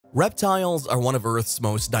Reptiles are one of Earth's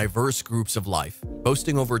most diverse groups of life,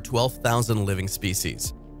 boasting over 12,000 living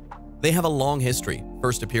species. They have a long history,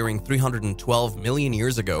 first appearing 312 million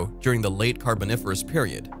years ago during the late Carboniferous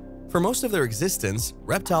period. For most of their existence,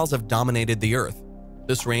 reptiles have dominated the Earth.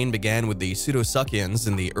 This reign began with the Cenozoians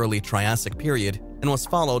in the early Triassic period and was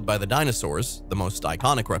followed by the dinosaurs, the most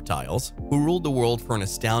iconic reptiles, who ruled the world for an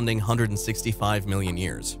astounding 165 million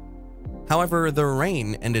years. However, their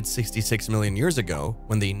reign ended 66 million years ago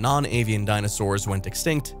when the non-avian dinosaurs went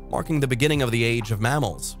extinct, marking the beginning of the age of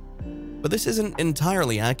mammals. But this isn't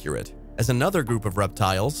entirely accurate, as another group of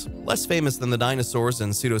reptiles, less famous than the dinosaurs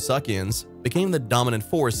and Cenozoians, became the dominant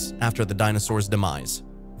force after the dinosaurs' demise: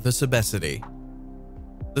 the Sebecidae.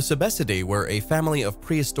 The Sebecidae were a family of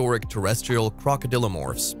prehistoric terrestrial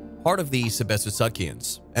crocodilomorphs, part of the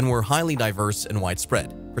Sebecidae, and were highly diverse and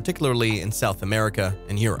widespread, particularly in South America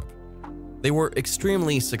and Europe. They were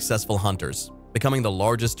extremely successful hunters, becoming the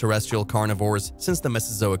largest terrestrial carnivores since the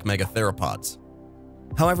Mesozoic megatheropods.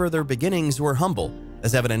 However, their beginnings were humble,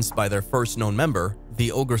 as evidenced by their first known member, the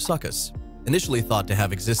Ogarsuchus. Initially thought to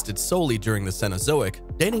have existed solely during the Cenozoic,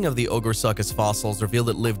 dating of the Ogarsuchus fossils revealed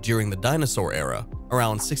it lived during the dinosaur era,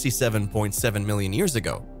 around 67.7 million years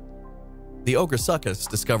ago. The Ogarsuchus,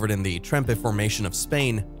 discovered in the Trempe Formation of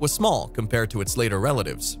Spain, was small compared to its later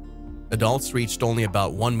relatives. Adults reached only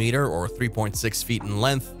about 1 meter or 3.6 feet in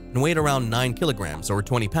length and weighed around 9 kilograms or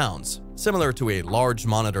 20 pounds, similar to a large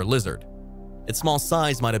monitor lizard. Its small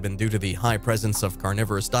size might have been due to the high presence of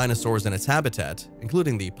carnivorous dinosaurs in its habitat,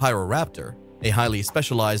 including the Pyroraptor, a highly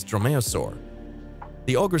specialized dromaeosaur.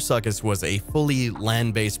 The Ogarsuchus was a fully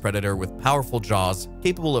land-based predator with powerful jaws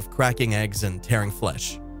capable of cracking eggs and tearing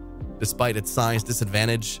flesh. Despite its size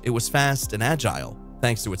disadvantage, it was fast and agile,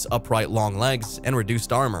 thanks to its upright long legs and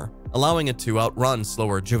reduced armor, allowing it to outrun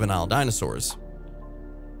slower juvenile dinosaurs.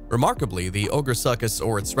 Remarkably, the Ogarsuchus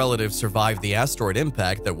or its relatives survived the asteroid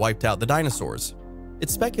impact that wiped out the dinosaurs.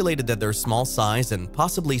 It's speculated that their small size and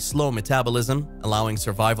possibly slow metabolism, allowing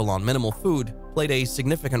survival on minimal food, played a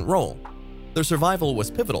significant role. Their survival was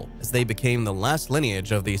pivotal as they became the last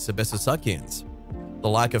lineage of the Sebecidae. The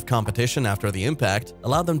lack of competition after the impact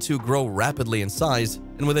allowed them to grow rapidly in size,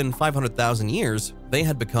 and within 500,000 years, they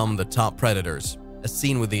had become the top predators, as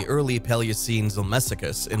seen with the early Paleocene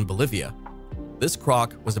Zolmesicus in Bolivia. This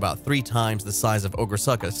croc was about 3 times the size of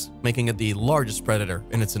Ogarsuchus, making it the largest predator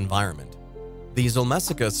in its environment. The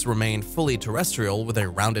Zolmesicus remained fully terrestrial with a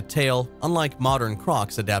rounded tail, unlike modern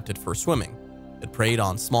crocs adapted for swimming. It preyed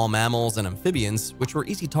on small mammals and amphibians, which were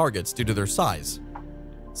easy targets due to their size.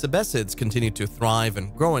 Sebecids continued to thrive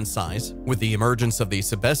and grow in size, with the emergence of the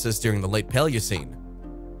Sebecis during the late Paleocene.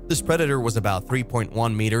 This predator was about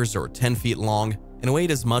 3.1 meters or 10 feet long and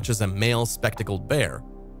weighed as much as a male spectacled bear.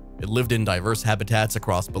 It lived in diverse habitats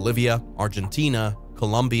across Bolivia, Argentina,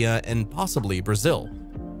 Colombia, and possibly Brazil.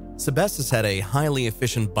 Sebecis had a highly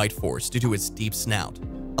efficient bite force due to its deep snout,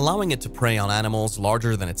 allowing it to prey on animals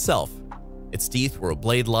larger than itself. Its teeth were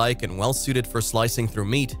blade-like and well-suited for slicing through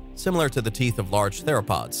meat, similar to the teeth of large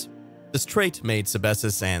theropods. This trait made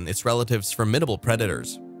Sebecis and its relatives formidable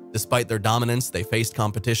predators. Despite their dominance, they faced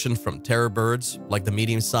competition from terror birds like the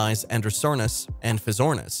medium-sized Androsornis and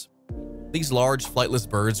Phizornis. These large, flightless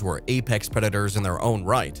birds were apex predators in their own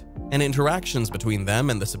right, and interactions between them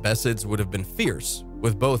and the Sebecids would have been fierce,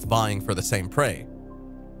 with both vying for the same prey.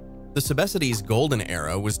 The Sebecidae's golden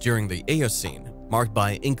era was during the Eocene, marked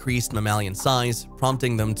by increased mammalian size,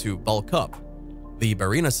 prompting them to bulk up. The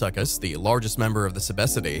Barrenosuchus, the largest member of the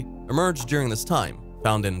Sebecidae, emerged during this time,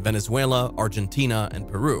 found in Venezuela, Argentina, and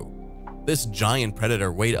Peru. This giant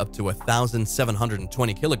predator weighed up to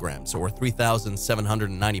 1,720 kilograms or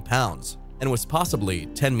 3,790 pounds and was possibly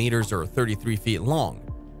 10 meters or 33 feet long.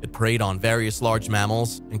 It preyed on various large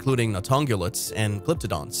mammals, including nautongulates and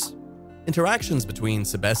glyptodonts. Interactions between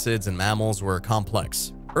Sebecids and mammals were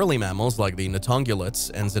complex. Early mammals like the nautongulates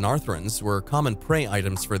and xenarthrans were common prey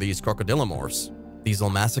items for these crocodilomorphs. The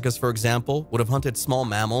Zolmesicus, for example, would have hunted small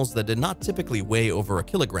mammals that did not typically weigh over a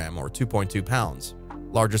kilogram or 2.2 pounds.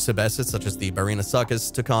 Larger Sebecids, such as the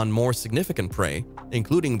Barrenosuchus, took on more significant prey,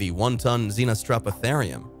 including the 1-ton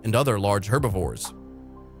Xenostrapatherium and other large herbivores.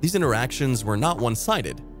 These interactions were not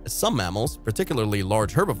one-sided, as some mammals, particularly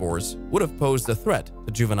large herbivores, would have posed a threat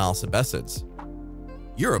to juvenile Sebecids.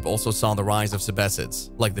 Europe also saw the rise of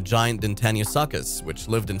Sebecids, like the giant Dinosaur, which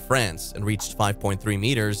lived in France and reached 5.3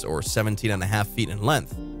 meters or 17.5 feet in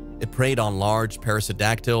length. It preyed on large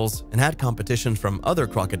perissodactyls and had competition from other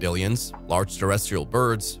crocodilians, large terrestrial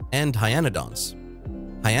birds, and hyanodonts.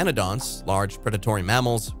 Hyanodonts, large predatory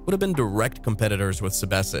mammals, would have been direct competitors with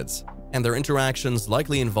Sebecids, and their interactions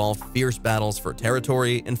likely involved fierce battles for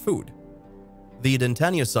territory and food. The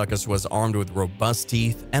Dinosaur was armed with robust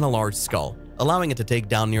teeth and a large skull, allowing it to take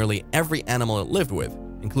down nearly every animal it lived with,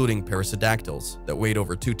 including perissodactyls that weighed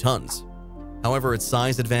over 2 tons. However, its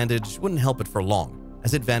size advantage wouldn't help it for long,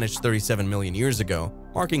 as it vanished 37 million years ago,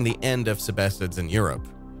 marking the end of Sebecids in Europe.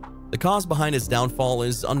 The cause behind its downfall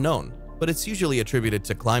is unknown, but it's usually attributed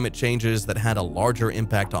to climate changes that had a larger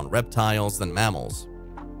impact on reptiles than mammals.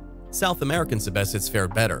 South American Sebecids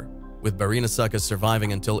fared better, with Dinosaur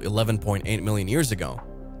surviving until 11.8 million years ago.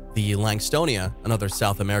 The Langstonia, another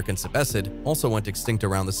South American Sebecid, also went extinct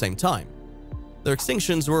around the same time. Their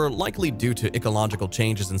extinctions were likely due to ecological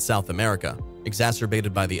changes in South America,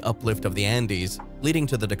 exacerbated by the uplift of the Andes, leading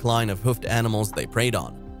to the decline of hoofed animals they preyed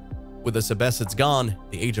on. With the Sebecids gone,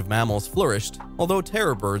 the age of mammals flourished, although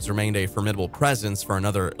terror birds remained a formidable presence for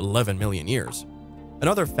another 11 million years.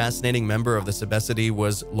 Another fascinating member of the Sebecidae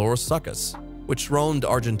was Laurussuchus, which roamed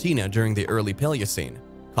Argentina during the early Paleocene.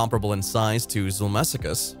 Comparable in size to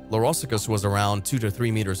Zulmessicus, Laurussuchus was around 2 to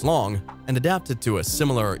 3 meters long and adapted to a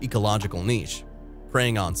similar ecological niche,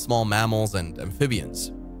 preying on small mammals and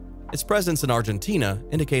amphibians. Its presence in Argentina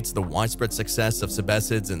indicates the widespread success of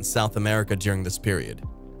Sebecids in South America during this period.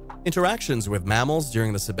 Interactions with mammals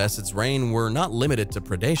during the Sebecids' reign were not limited to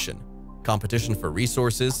predation. Competition for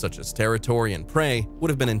resources such as territory and prey would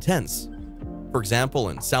have been intense. For example,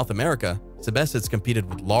 in South America, Sebecids competed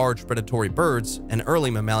with large predatory birds and early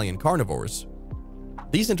mammalian carnivores.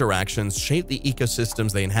 These interactions shaped the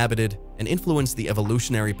ecosystems they inhabited and influenced the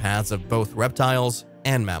evolutionary paths of both reptiles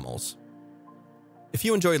and mammals. If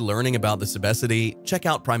you enjoyed learning about the Sebecidae, check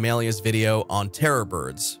out Primalia's video on terror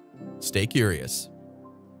birds. Stay curious.